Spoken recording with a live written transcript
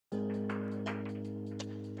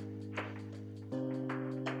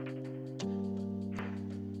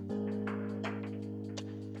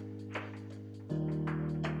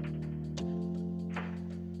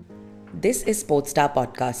This is Sportstar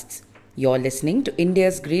Podcasts. You're listening to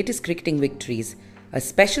India's greatest cricketing victories, a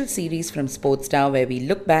special series from Sportstar where we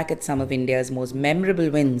look back at some of India's most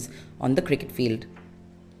memorable wins on the cricket field.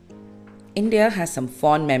 India has some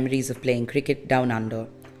fond memories of playing cricket down under.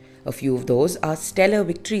 A few of those are stellar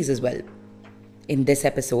victories as well. In this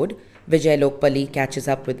episode, Vijay Lokapally catches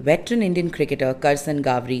up with veteran Indian cricketer Karsan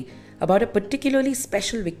Ghavri about a particularly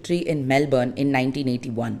special victory in Melbourne in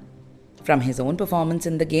 1981. From his own performance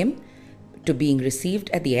in the game, to being received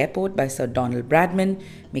at the airport by Sir Donald Bradman,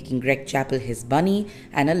 making Greg Chappell his bunny,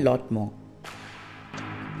 and a lot more.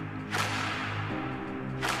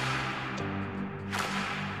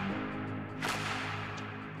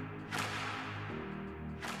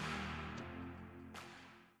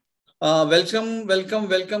 Welcome,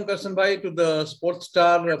 Karsan Bhai, to the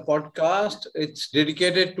Sportstar podcast. It's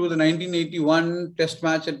dedicated to the 1981 Test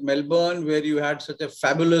match at Melbourne, where you had such a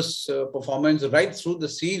fabulous performance right through the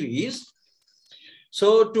series.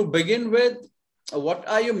 So, to begin with, what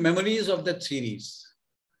are your memories of that series?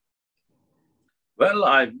 Well,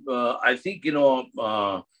 I think it was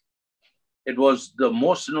the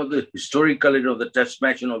most the historical the Test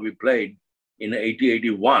match we played in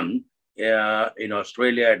 1981. In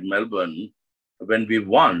Australia at Melbourne, when we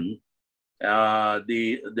won,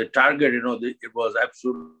 the target, it was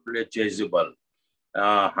absolutely chaseable,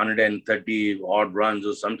 130 odd runs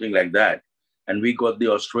or something like that. And we got the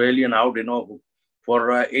Australian out,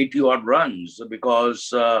 for 80 odd runs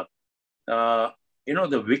because, the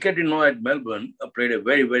wicket, at Melbourne played a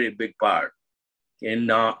very, very big part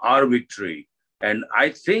in our victory. And I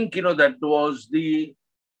think, that was the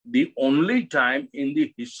only time in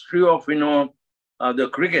the history of, the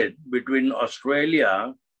cricket between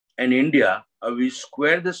Australia and India, we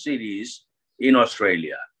squared the series in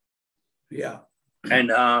Australia. Yeah.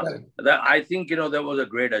 And I think, that was a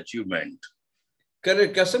great achievement.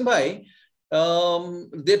 Correct. Karsan Bhai,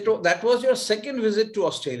 that was your second visit to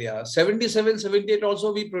Australia. 77, 78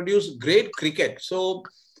 also we produced great cricket. So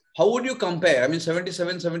how would you compare? I mean,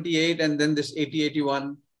 77, 78 and then this 80,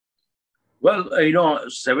 81? Well,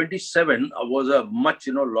 77 was a much,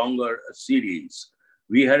 longer series.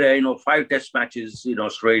 We had, 5 test matches in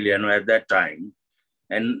Australia, at that time.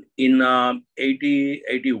 And in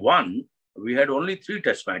 81, we had only 3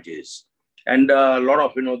 test matches. And a lot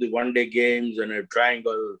of, the one-day games and a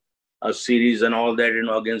triangle series and all that,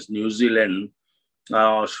 against New Zealand,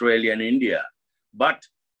 Australia and India. But,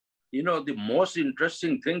 the most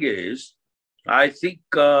interesting thing is, I think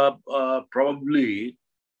probably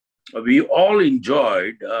we all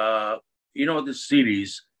enjoyed, this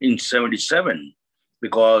series in 77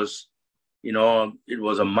 because, it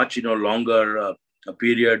was a much, longer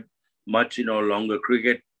period, much, longer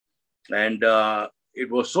cricket. And it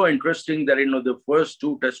was so interesting that, the first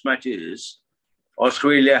 2 test matches,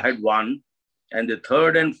 Australia had won, and the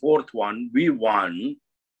third and fourth one, we won.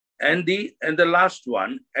 And the last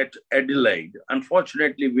one at Adelaide,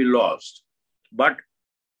 unfortunately, we lost. But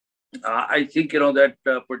I think, that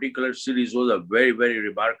particular series was a very, very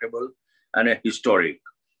remarkable and a historic.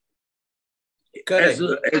 Correct.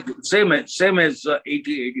 Same as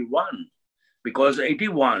 81, because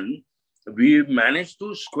 81, we managed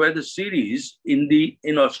to square the series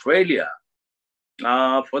in Australia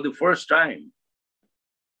for the first time.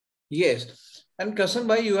 Yes. And Karsan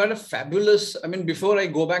Bhai, you had a fabulous, before I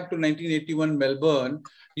go back to 1981 Melbourne,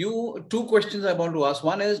 2 questions I want to ask.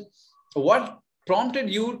 One is, what prompted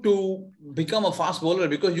you to become a fast bowler?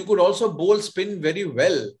 Because you could also bowl spin very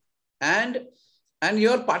well. And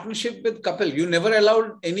your partnership with Kapil, you never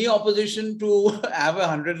allowed any opposition to have a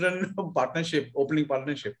 100-run partnership, opening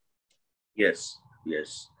partnership. Yes.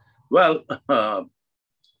 Well,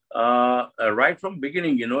 right from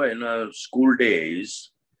beginning, in school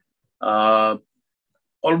days,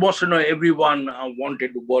 almost, everyone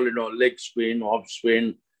wanted to bowl, leg spin, off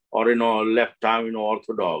spin, or, left arm,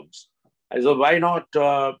 orthodox. I said, why not,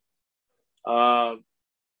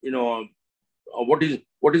 what is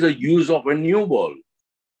the use of a new ball?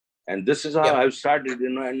 And this is how I've started,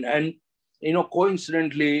 and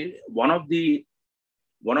coincidentally, one of the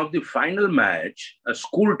final match, at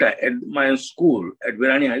my school, at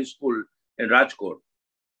Virani High School in Rajkot,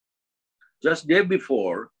 just day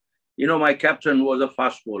before, my captain was a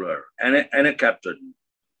fast bowler and a captain.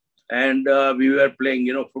 And we were playing,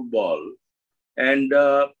 football. And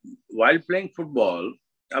while playing football,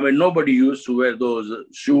 nobody used to wear those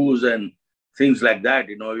shoes and things like that.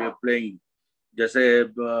 We were playing,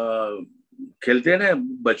 जैसे खेलते हैं ना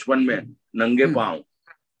बचपन में नंगे पांव.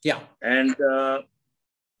 Yeah. And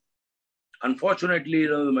unfortunately,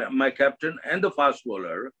 my captain and the fast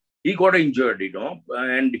bowler, he got injured,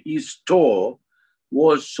 and his toe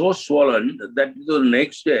was so swollen that the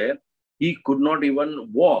next day he could not even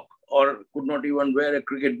walk or could not even wear a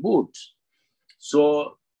cricket boots.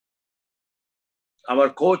 So our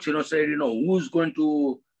coach, said, who's going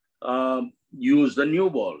to use the new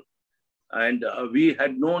ball? And we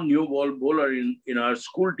had no new ball bowler in our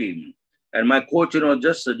school team. And my coach,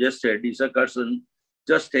 just suggested, he said, Karsan,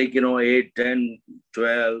 just take, 8, 10,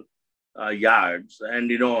 12 yards and,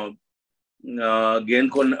 गेंद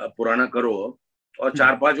को पुराना करो और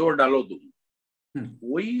 4-5 over डालो तुम.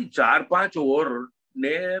 वही 4-5 over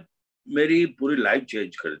ने मेरी पूरी लाइफ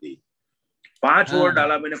चेंज कर दी. 5 ओवर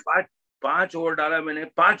डाला मैंने, 5 ओवर डाला मैंने,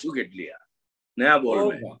 5 विकेट लिया नया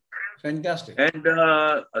बॉल में. Fantastic. And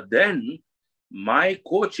then my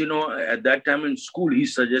coach, at that time in school, he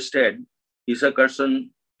suggested, he said, Karsan,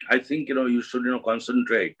 I think, you should,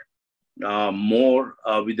 concentrate more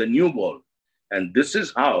with the new ball. And this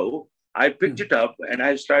is how I picked it up and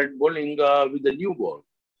I started bowling with the new ball.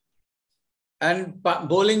 And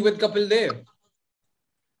bowling with Kapil Dev?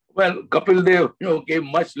 Well, Kapil Dev, came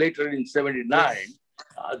much later in 79.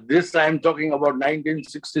 This I'm talking about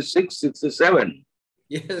 1966, 67.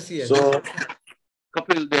 Yes. So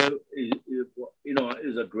Kapil Dev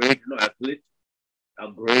is a great athlete,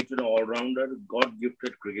 a great all-rounder,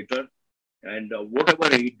 God-gifted cricketer, and whatever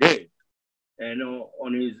he did,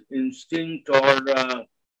 on his instinct or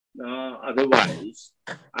otherwise,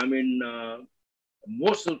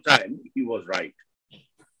 most of the time he was right.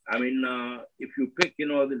 If you pick, the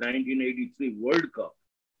 1983 World Cup,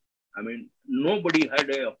 nobody had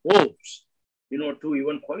a hopes, to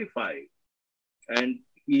even qualify. And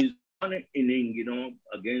he's won an inning,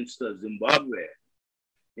 against Zimbabwe,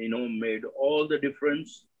 made all the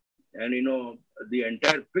difference. And, the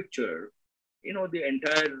entire picture, the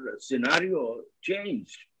entire scenario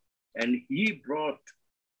changed. And he brought,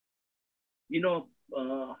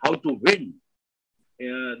 how to win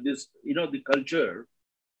this, the culture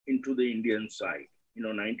into the Indian side,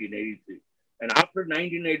 1983. And after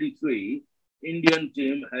 1983, Indian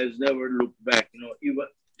team has never looked back, even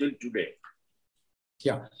till today.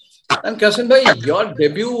 Yeah. And Karsan bhai, your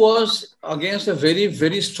debut was against a very,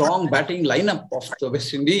 very strong batting lineup of the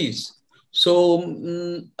West Indies. So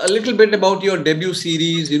a little bit about your debut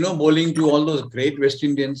series, bowling to all those great West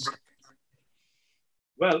Indians.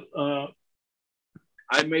 Well,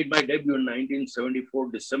 I made my debut in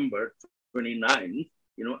 1974, December 29,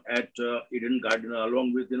 at Eden Garden,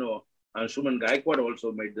 along with, Anshuman Gaikwad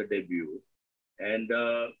also made the debut. And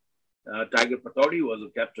Tiger Pataudi was the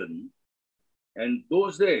captain. And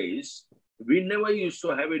those days, we never used to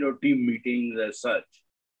have, team meetings as such.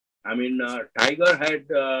 Tiger had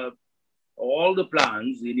all the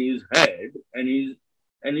plans in his head and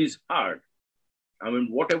his heart.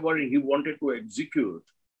 Whatever he wanted to execute,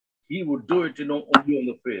 he would do it, only on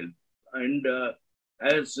the field. And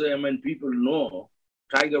as people know,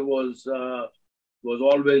 Tiger was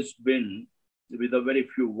always been with a very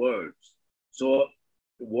few words. So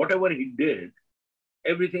whatever he did,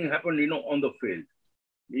 everything happened, on the field.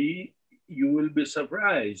 You will be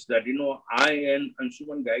surprised that, I and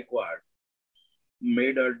Anshuman Gaikwad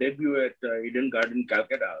made our debut at Eden Garden,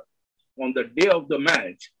 Calcutta. On the day of the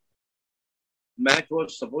match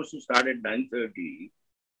was supposed to start at 9:30,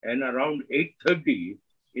 and around 8:30,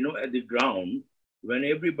 at the ground, when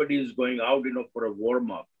everybody is going out, for a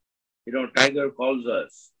warm-up, Tiger calls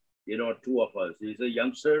us, two of us. He says,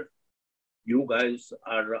 youngster, you guys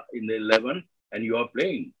are in the 11 and you are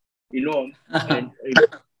playing, and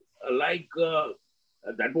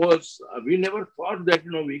that was, we never thought that,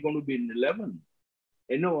 we're going to be in 11.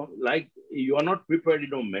 You are not prepared,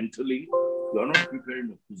 mentally, you are not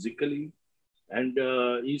prepared physically. And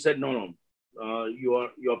he said, no, you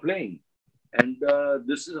are playing. And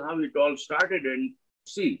this is how it all started. And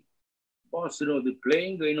see, boss, the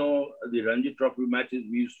playing, the Ranji Trophy matches,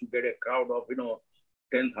 we used to get a crowd of,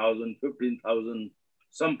 10,000, 15,000,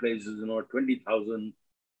 some places, 20,000.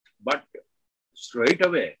 But straight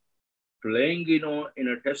away, playing, in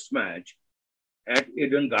a test match at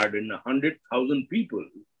Eden Garden, 100,000 people.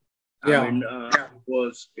 Yeah.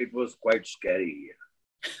 It was quite scary.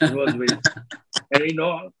 It was very, and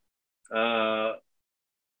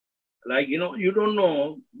you don't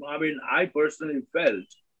know. I personally felt,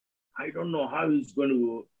 I don't know how it's going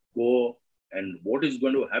to go and what is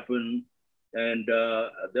going to happen. And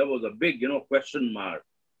there was a big, question mark.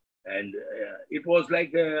 And it was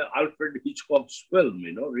like Alfred Hitchcock's film,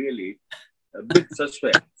 really, a big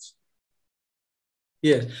suspense.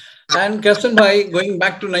 Yes. And Karsan bhai, going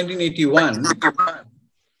back to 1981,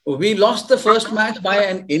 we lost the first match by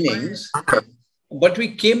an innings. but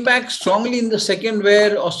we came back strongly in the second,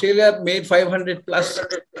 where Australia made 500 plus,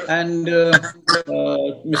 and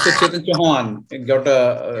Mr. Chetan Chauhan got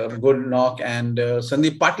a good knock, and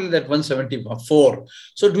Sandeep Patil at 174.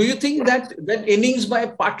 So, do you think that that innings by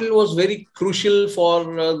Patil was very crucial for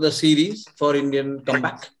the series, for Indian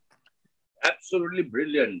comeback? Absolutely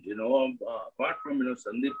brilliant. Apart from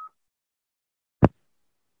Sandeep,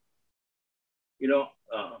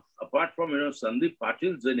 apart from Sandeep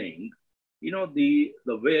Patil's inning, the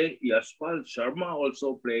way Yashpal Sharma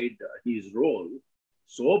also played his role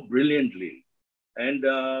so brilliantly, and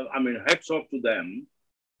hats off to them.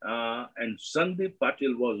 And Sandeep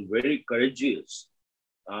Patil was very courageous.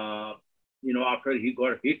 After he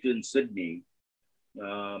got hit in Sydney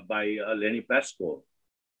by Lenny Pascoe,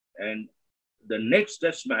 and the next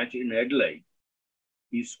Test match in Adelaide,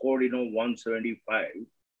 he scored 175.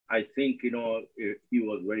 I think he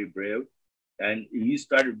was very brave, and he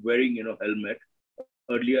started wearing helmet.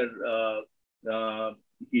 Earlier,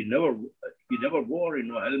 he never wore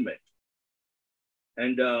helmet,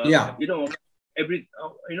 and wearing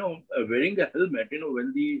a helmet,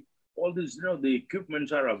 when all these the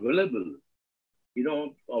equipments are available,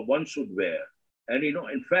 one should wear. And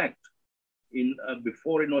in fact, in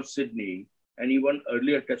before Sydney and even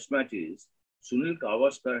earlier Test matches, Sunil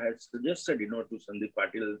Gavaskar had suggested to Sandeep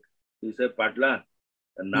Patil, he said, Patla,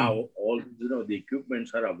 and now all the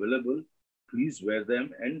equipments are available, please wear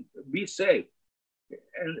them and be safe.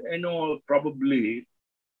 And probably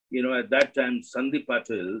at that time Sandeep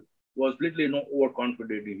Patil was little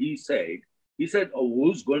overconfident. He said, oh,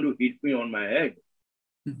 who's going to hit me on my head?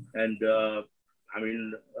 And the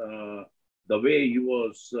way he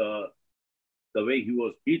was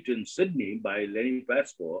hit in Sydney by Lenny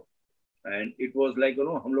Pascoe, and it was like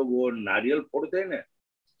hum log wo nariyal phodte hain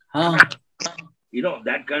na.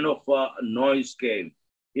 That kind of noise came.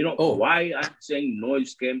 Why I'm saying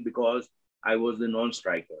noise came, because I was the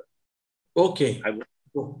non-striker. Okay. I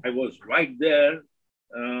was right there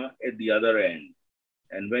at the other end,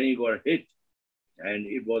 and when he got hit, and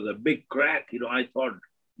it was a big crack, I thought,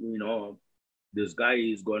 this guy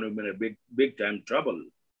is going to be in a big time trouble.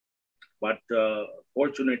 But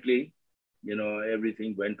fortunately,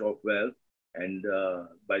 everything went off well, and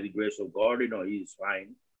by the grace of God, he's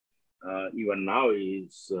fine. Even now,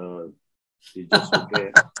 he's just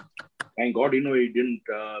okay. Thank God, he didn't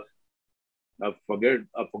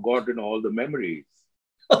forgotten all the memories.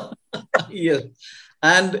 Yes,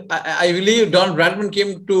 and I believe Don Bradman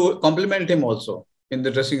came to compliment him also in the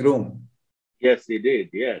dressing room. Yes, he did.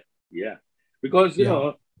 Yeah. Because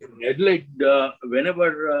Adelaide,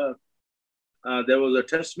 whenever there was a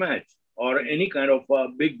Test match or any kind of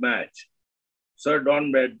big match, Sir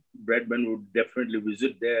Donald Bradman would definitely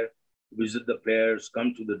visit the players,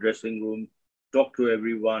 come to the dressing room, talk to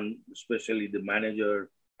everyone, especially the manager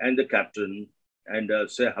and the captain, and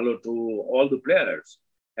say hello to all the players.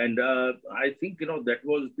 And I think that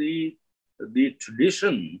was the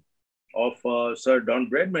tradition of Sir Don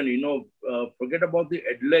Bradman. Forget about the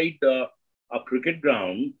Adelaide cricket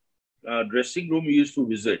ground dressing room he used to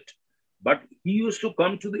visit, but he used to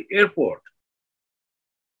come to the airport.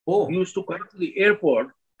 He used to come to the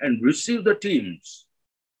airport and receive the teams.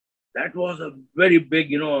 That was a very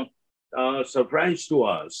big, surprise to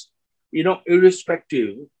us.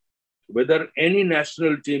 Irrespective whether any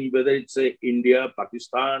national team, whether it's India,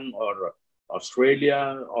 Pakistan, or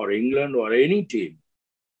Australia, or England, or any team,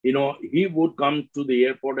 he would come to the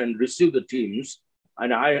airport and receive the teams.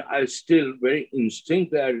 And I still very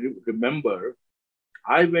instinctively I remember,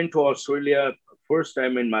 I went to Australia first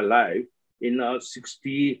time in my life in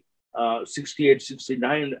 68,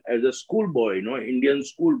 69 as a schoolboy, Indian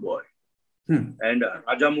schoolboy. And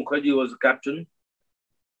Raja Mukherjee was the captain.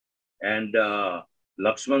 And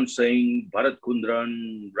Lakshman Singh, Bharat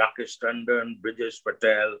Kundran, Rakesh Tandon, Brijesh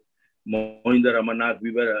Patel, Mohinder Amarnath,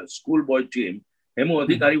 we were a schoolboy team. Hemu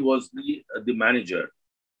Adhikari was the manager.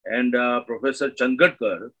 And Professor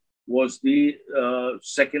Chandgadkar was the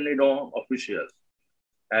second, official.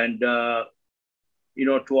 And,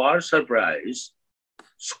 to our surprise,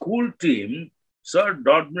 school team, Sir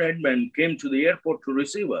Donald Bradman came to the airport to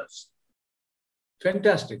receive us.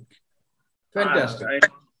 Fantastic.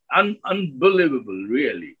 Unbelievable,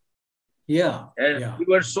 really. Yeah. And we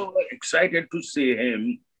were so excited to see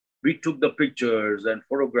him. We took the pictures and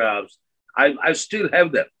photographs. I still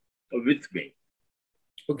have them with me.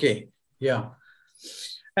 Okay. Yeah.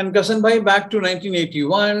 And Karsan bhai, back to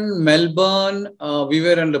 1981, Melbourne, we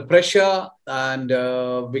were under pressure, and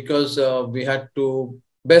because we had to,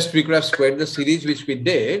 best we could have squared the series, which we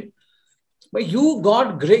did. But you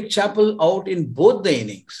got Greg Chappell out in both the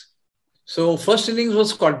innings. So first innings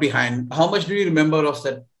was caught behind. How much do you remember of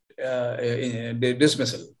that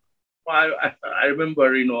dismissal? I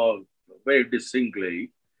remember, very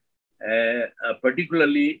distinctly,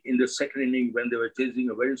 particularly in the second inning when they were chasing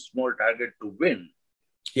a very small target to win.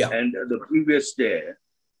 Yeah. And the previous day,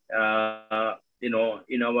 in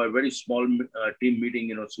our very small team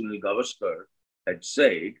meeting, Sunil Gavaskar had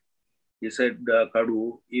said, he said,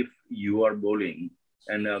 Kadu, if you are bowling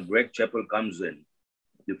and Greg Chappell comes in,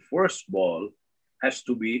 the first ball has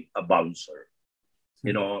to be a bouncer.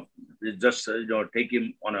 Just take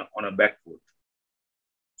him on a back foot.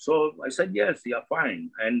 So I said, yes, yeah,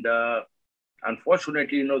 fine. And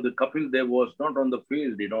unfortunately, the Kapil Dev was not on the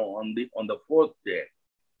field, on the fourth day.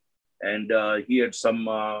 And he had some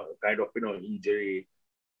kind of, injury.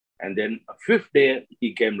 And then fifth day,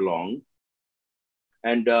 he came along.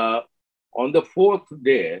 And on the fourth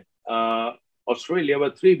day, Australia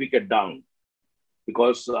were 3 wicket down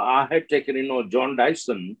because I had taken, John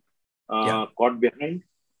Dyson caught behind.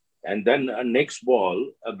 And then next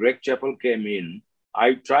ball, Greg Chappell came in.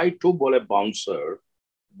 I tried to bowl a bouncer,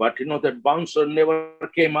 but, that bouncer never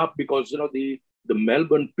came up because, the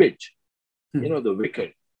Melbourne pitch, the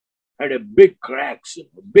wicket had a big cracks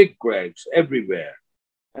everywhere.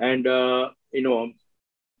 And, the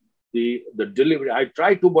delivery, I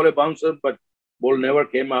tried to bowl a bouncer, but ball never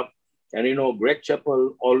came up. And, Greg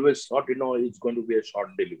Chappell always thought, it's going to be a short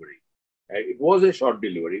delivery. It was a short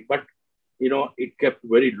delivery, but, it kept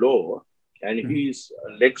very low. And his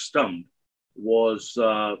leg stump was,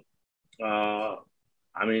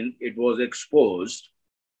 it was exposed.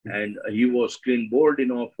 And he was clean bowled,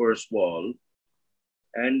 first ball.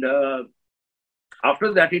 And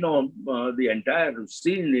after that, the entire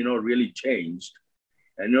scene, really changed.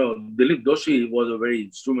 And, Dilip Doshi was a very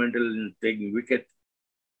instrumental in taking wicket.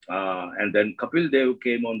 And then Kapil Dev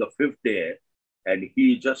came on the fifth day and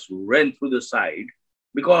he just ran through the side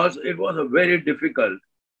because it was a very difficult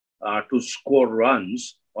to score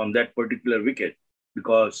runs on that particular wicket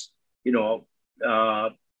because, the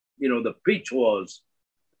pitch was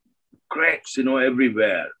cracks,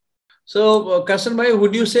 everywhere. So, Karsan bhai,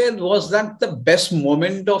 would you say was that the best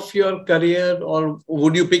moment of your career, or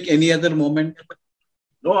would you pick any other moment?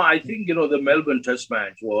 No, I think the Melbourne Test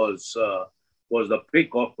match was the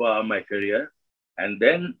peak of my career, and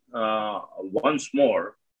then once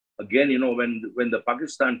more, again, when the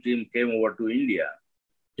Pakistan team came over to India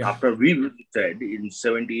after we visited in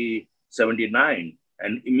 79,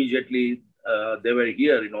 and immediately they were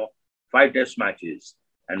here, 5 Test matches,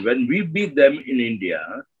 and when we beat them in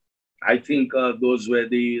India. I think those were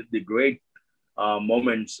the great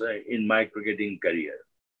moments in my cricketing career.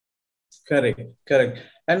 Correct.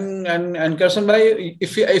 And Karsan bhai,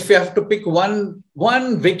 if you have to pick one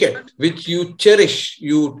wicket which you cherish,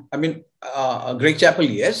 Greg Chappell,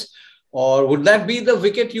 yes, or would that be the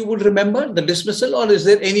wicket you would remember, the dismissal, or is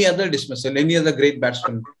there any other dismissal, any other great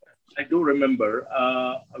batsman? I do remember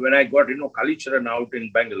when I got Kalicharan out in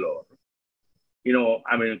Bangalore.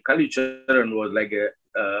 Kalicharan was like a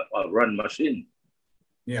run machine.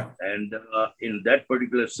 Yeah. And in that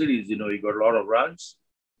particular series, he got a lot of runs.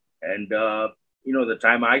 And, the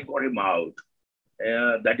time I got him out,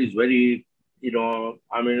 that is very,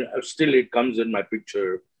 still it comes in my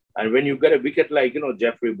picture. And when you get a wicket like,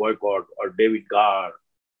 Jeffrey Boycott or David Garr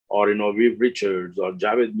or, Viv Richards or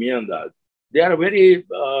Javed Miandad, they are very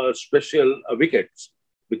special wickets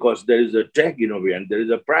because there is a tag, and there is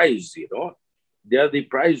a prize, They are the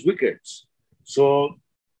prize wickets. So,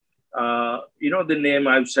 the name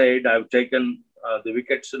I've said, I've taken the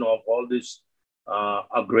wickets, of all these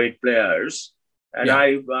are great players, and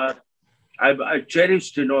I've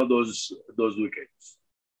cherished, those wickets.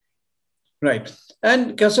 Right.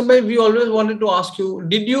 And Karsan bhai, we always wanted to ask you,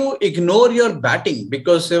 did you ignore your batting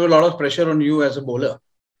because there was a lot of pressure on you as a bowler?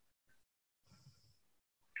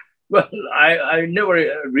 Well, I never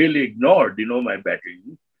really ignored, my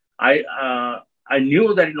batting. I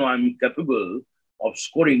knew that, I'm capable of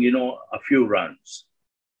scoring, a few runs.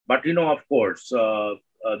 But, of course, the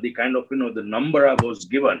kind of, the number I was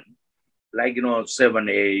given, like, 7,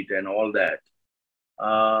 8 and all that,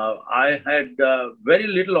 I had very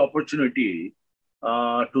little opportunity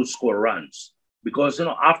to score runs. Because,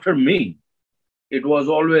 after me, it was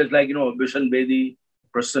always like, Bishan Bedi,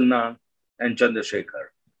 Prasanna and Chandrasekhar.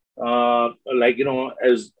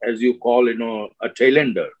 As you call, a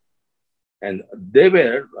tailender. And they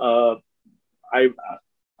were,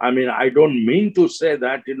 I don't mean to say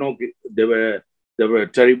that, they were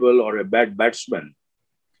terrible or a bad batsman,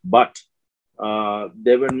 but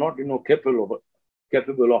they were not, capable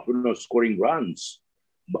of, scoring runs.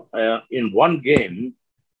 In one game,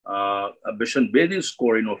 Bishan Bedi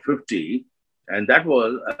score, 50, and that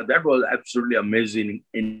was absolutely amazing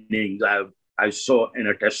innings I saw in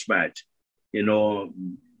a test match.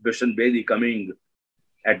 Bishan Bedi coming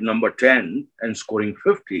at number 10 and scoring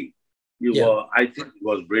 50. I think it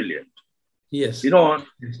was brilliant. Yes.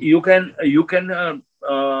 You can a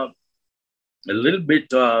little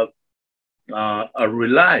bit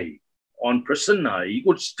rely on Prasanna. He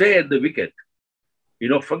could stay at the wicket.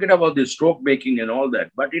 Forget about the stroke making and all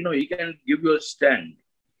that. But, he can give you a stand.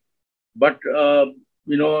 But,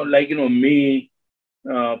 me,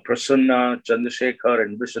 Prasanna, Chandrasekhar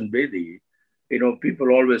and Bishan Bedi, people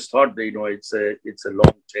always thought that, it's a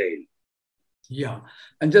long tail. Yeah.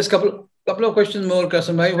 And just couple of questions more,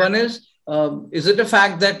 Karsan bhai. One is it a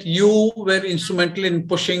fact that you were instrumental in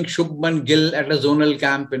pushing Shubman Gill at a zonal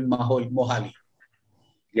camp in Mohali?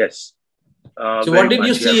 Yes. So what did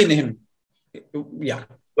you see in him? Yeah.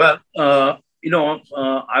 Well,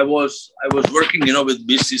 I was working, with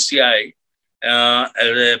BCCI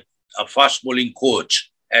as a fast bowling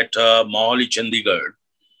coach at Mohali, Chandigarh.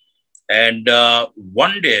 And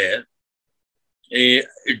one day, it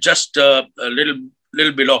just a little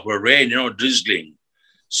bit of a rain, drizzling.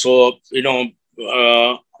 So,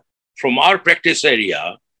 from our practice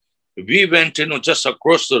area, we went, just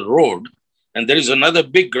across the road, and there is another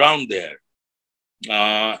big ground there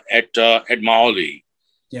at Mohali.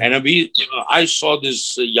 Yeah. And I saw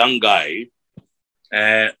this young guy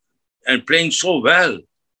and playing so well.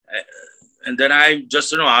 And then I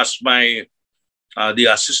just, asked the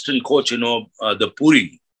assistant coach, the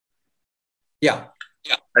Puri. Yeah.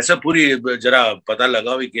 ऐसा पूरी जरा पता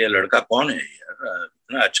लगा कि ये लड़का कौन है यार,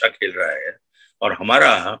 इतना अच्छा खेल रहा है. और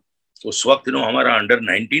हमारा उस वक्त हमारा अंडर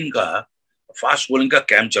 19 का फास्ट बॉलिंग का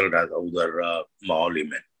कैंप चल रहा था उधर मोहाली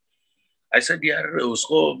में. ऐसा यार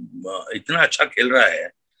उसको इतना अच्छा खेल रहा है.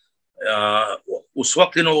 उस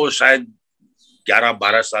वक्त वो शायद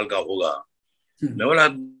 11-12 साल का होगा. मैं बोला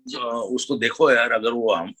उसको देखो यार, अगर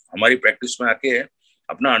वो हमारी प्रैक्टिस में आके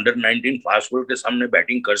अपना अंडर 19 फास्ट बॉलर के सामने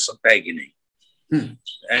बैटिंग कर सकता है कि नहीं.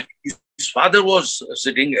 And his father was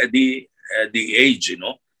sitting at the age,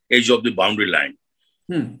 age of the boundary line.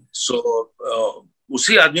 So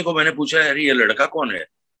उसी आदमी को मैंने पूछा यार ये लड़का कौन है.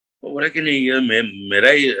 वो बोला कि नहीं ये मेरा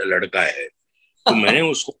ही लड़का है. तो मैंने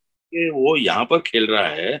उसको वो यहाँ पर खेल रहा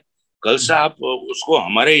है, कल से आप उसको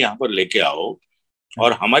हमारे यहाँ पर लेके आओ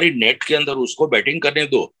और हमारी नेट के अंदर उसको बैटिंग करने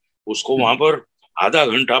दो. उसको वहां पर आधा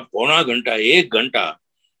घंटा, पौना घंटा, 1 घंटा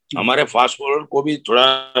हमारे फास्ट बॉलर को भी थोड़ा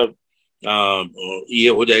ये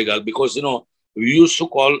हो जाएगा. Because we used to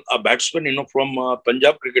call a batsman from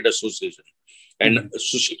Punjab Cricket Association, and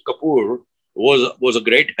Sushil Kapoor was a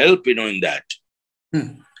great help in that.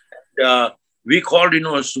 We called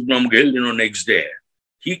Shubman Gill next day.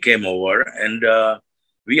 He came over and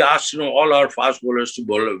we asked all our fast bowlers to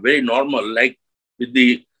bowl very normal, like with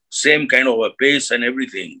the same kind of a pace and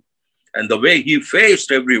everything. And the way he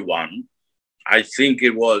faced everyone, I think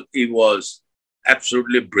it was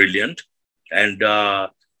absolutely brilliant. And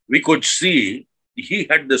we could see he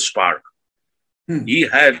had the spark. He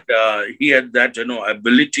had that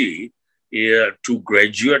ability to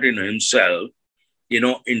graduate in himself,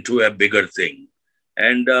 into a bigger thing.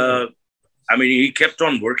 And I mean, he kept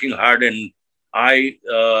on working hard, and I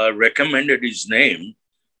recommended his name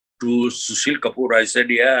to Sushil Kapoor. I said,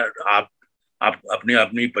 yeah, आप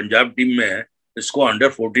अपनी Punjab team में इसको under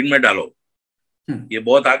 14 में डालो. ये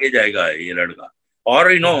बहुत आगे जाएगा ये लड़का. Or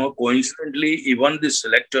coincidentally, even the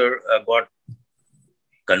selector got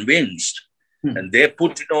convinced, and they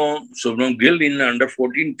put Shubman Gill in under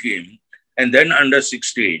 14 team, and then under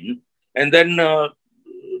 16, and then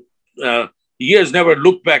he has never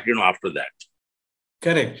looked back after that.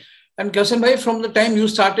 Correct. And Karsan bhai, from the time you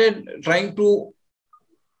started trying to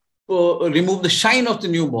remove the shine of the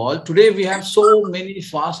new ball, today we have so many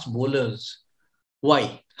fast bowlers.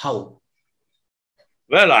 Why? How?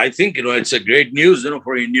 Well, I think, it's a great news,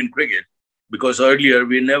 for Indian cricket, because earlier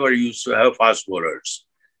we never used to have fast bowlers.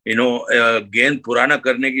 गेंद पुराना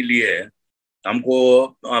करने के लिए हमको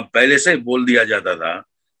पहले से बोल दिया जाता था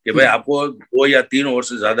कि भाई आपको 2 या 3 ओवर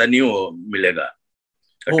से ज्यादा नहीं मिलेगा.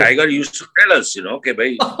 Tiger used to tell us, कि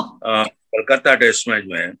भाई कोलकाता टेस्ट मैच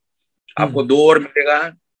में आपको 2 ओवर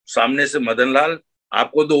मिलेगा, सामने से मदन लाल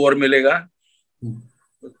आपको 2 ओवर मिलेगा.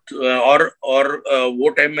 और वो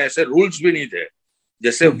टाइम में ऐसे रूल्स भी नहीं थे.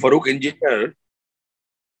 जैसे फरूक इंजीनियर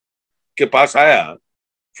के पास आया,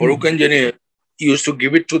 Farooq engineer used to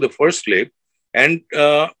give it to the first slip, and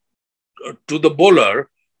to the bowler,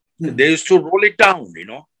 they used to roll it down,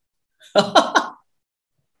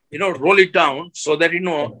 roll it down so that,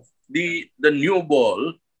 the new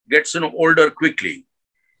ball gets, older quickly.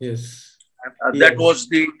 Yes. That was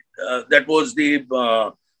the that was the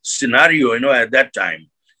scenario, at that time.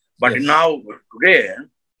 But Yes. now, today,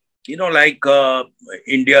 like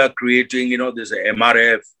India creating, this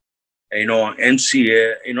MRF,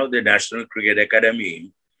 NCA, the National Cricket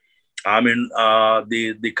Academy. I mean,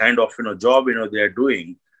 the kind of, job, they are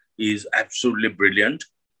doing is absolutely brilliant.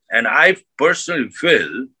 And I personally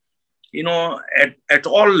feel, at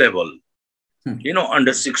all level,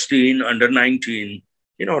 under 16, under 19,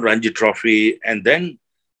 Ranji Trophy, and then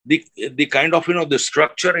the kind of, the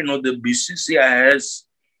structure, the BCCI has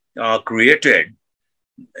created.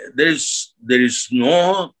 There is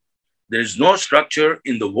no structure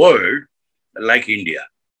in the world like India.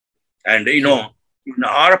 And, in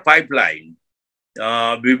our pipeline,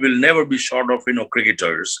 we will never be short of,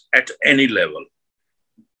 cricketers at any level.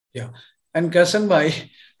 Yeah. And Karsan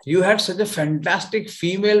bhai, you had such a fantastic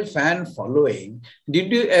female fan following.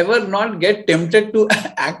 Did you ever not get tempted to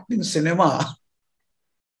act in cinema?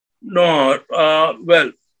 No,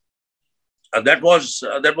 well, that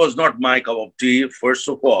was not my cup of tea. First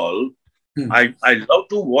of all, I love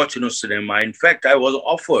to watch, cinema. In fact, I was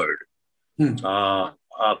offered a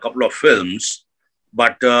couple of films,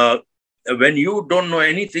 but when you don't know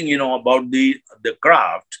anything, about the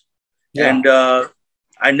craft, and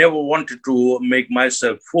I never wanted to make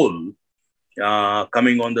myself full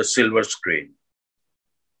coming on the silver screen.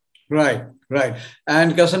 Right, right.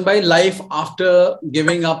 And Karsan bhai, life after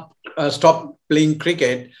giving up, stop playing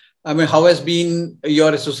cricket, I mean, how has been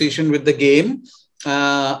your association with the game?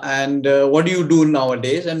 And what do you do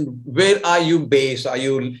nowadays? And where are you based? Are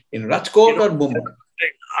you in Rajkot or Mumbai?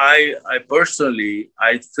 I personally,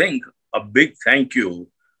 I think a big thank you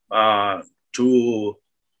to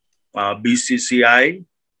BCCI,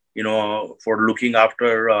 for looking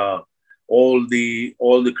after all the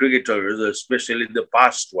cricketers, especially the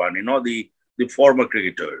past one, the former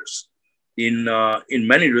cricketers, in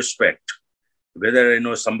many respects. Whether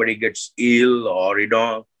somebody gets ill or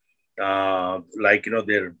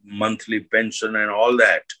their monthly pension and all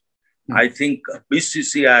that, I think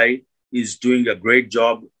BCCI is doing a great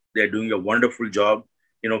job. They're doing a wonderful job,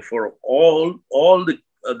 for all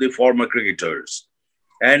the former cricketers.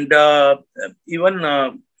 And even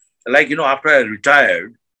after I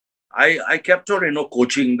retired, I kept on,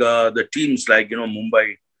 coaching the teams like,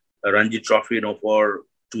 Mumbai Ranji Trophy, for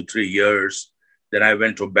 2-3 years. Then I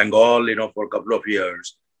went to Bengal, for a couple of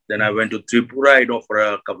years. Then I went to Tripura, for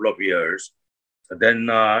a couple of years. Then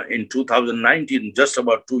in 2019, just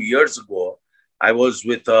about 2 years ago, I was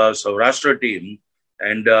with Saurashtra team,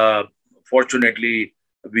 and fortunately,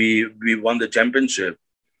 we won the championship.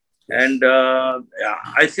 And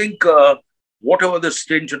I think whatever the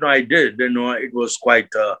stint I did, it was quite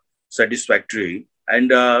satisfactory,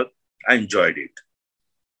 and I enjoyed it.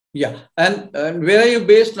 Yeah. And where are you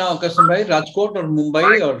based now, Karsan bhai? Rajkot or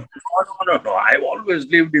Mumbai? No. I've always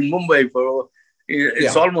lived in Mumbai for,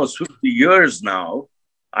 it's almost 50 years now.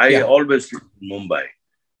 I always lived in Mumbai.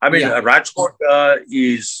 I mean, Rajkot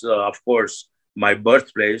is, of course, my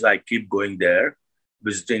birthplace. I keep going there,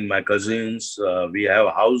 visiting my cousins. We have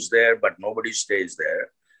a house there, but nobody stays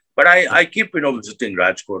there. But I keep, visiting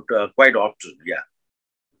Rajkot quite often. Yeah.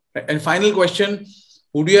 And final question.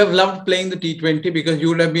 Would you have loved playing the T20, because you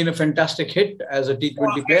would have been a fantastic hit as a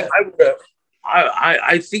T20 player? I would have.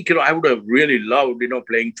 I think I would have really loved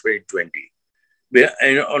playing T20.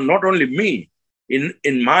 Not only me,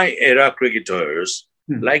 in my era cricketers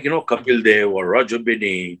like Kapil Dev or Roger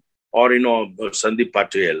Binney or Sandeep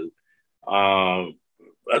Patel,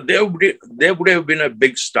 they would have been a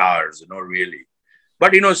big stars, really.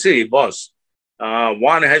 But see, boss,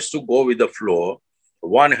 one has to go with the flow.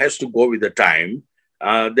 One has to go with the time.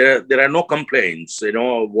 There are no complaints,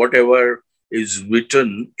 whatever is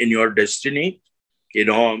written in your destiny,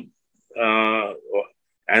 and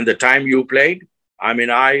the time you played. I mean,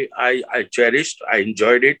 I cherished, I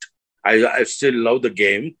enjoyed it. I still love the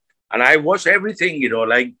game, and I watch everything,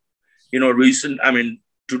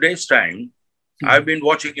 today's time. I've been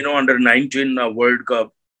watching, under 19 World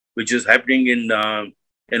Cup, which is happening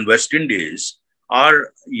in West Indies.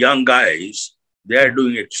 Our young guys, they are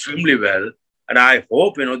doing extremely well. And I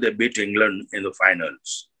hope, they beat England in the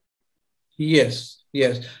finals. Yes,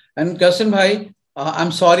 yes. And Karsan bhai,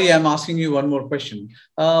 I'm sorry, I'm asking you one more question.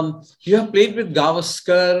 You have played with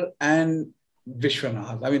Gavaskar and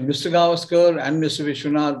Vishwanath. I mean, Mr. Gavaskar and Mr.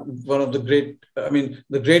 Vishwanath, one of the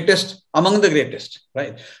the greatest, among the greatest,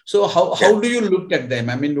 right? So how do you look at them?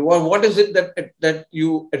 I mean, what is it that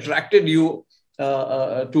attracted you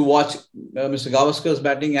to watch Mr. Gavaskar's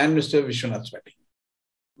batting and Mr. Vishwanath's batting?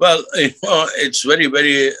 Well, it's very,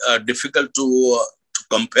 very difficult to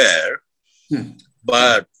compare.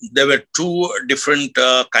 but there were two different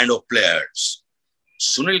kind of players.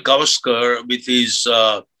 Sunil Gavaskar, with his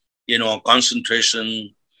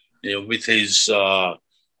concentration, with his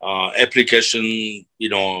application,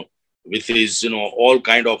 with his all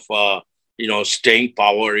kind of staying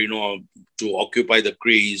power, to occupy the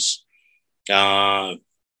crease.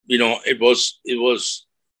 It was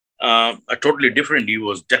a totally different. He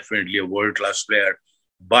was definitely a world-class player,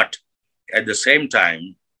 but at the same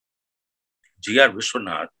time, G.R.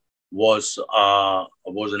 Vishwanath was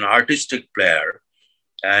an artistic player,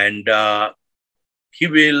 and he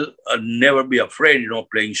will never be afraid,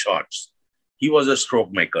 playing shots. He was a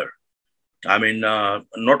stroke maker. I mean,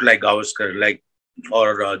 not like Gavaskar,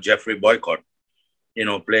 or Jeffrey Boycott,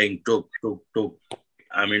 playing took.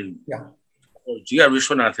 I mean, yeah. G.R.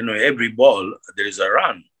 Vishwanath, every ball there is a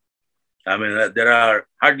run. I mean, there are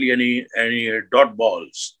hardly any dot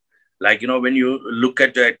balls. Like, when you look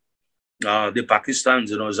at the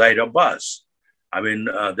Pakistan's, Zahir Abbas, I mean,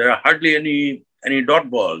 there are hardly any dot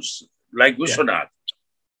balls like Vishwanath.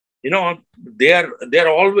 Yeah. They're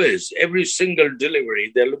always, every single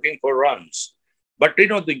delivery, they're looking for runs. But, the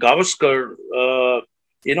Gavaskar,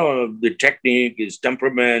 the technique, his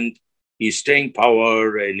temperament, his staying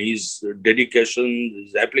power, and his dedication,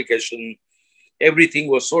 his application, everything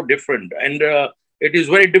was so different. And it is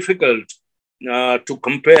very difficult to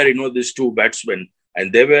compare, these two batsmen.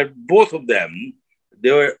 And they were, both of them,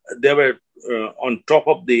 they were on top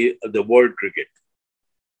of the world cricket.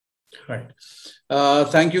 Right.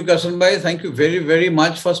 Thank you, Karsan bhai. Thank you very, very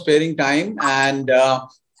much for sparing time. And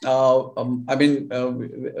I mean,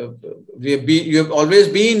 you have always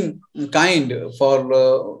been kind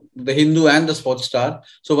for the Hindu and the Sportstar.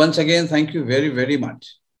 So once again, thank you very, very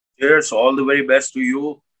much. Cheers. All the very best to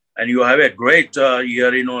you. And you have a great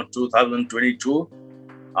year, 2022.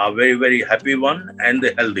 A very, very happy one and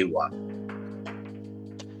a healthy one.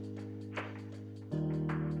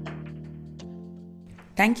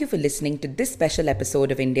 Thank you for listening to this special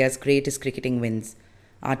episode of India's Greatest Cricketing Wins.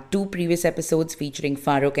 Our two previous episodes featuring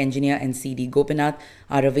Farooq Engineer and C.D. Gopinath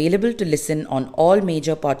are available to listen on all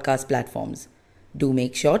major podcast platforms. Do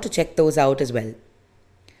make sure to check those out as well.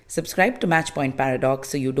 Subscribe to Matchpoint Paradox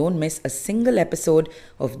so you don't miss a single episode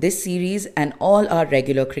of this series and all our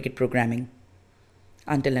regular cricket programming.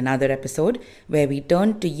 Until another episode, where we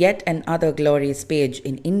turn to yet another glorious page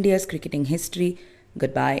in India's cricketing history,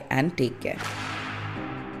 goodbye and take care.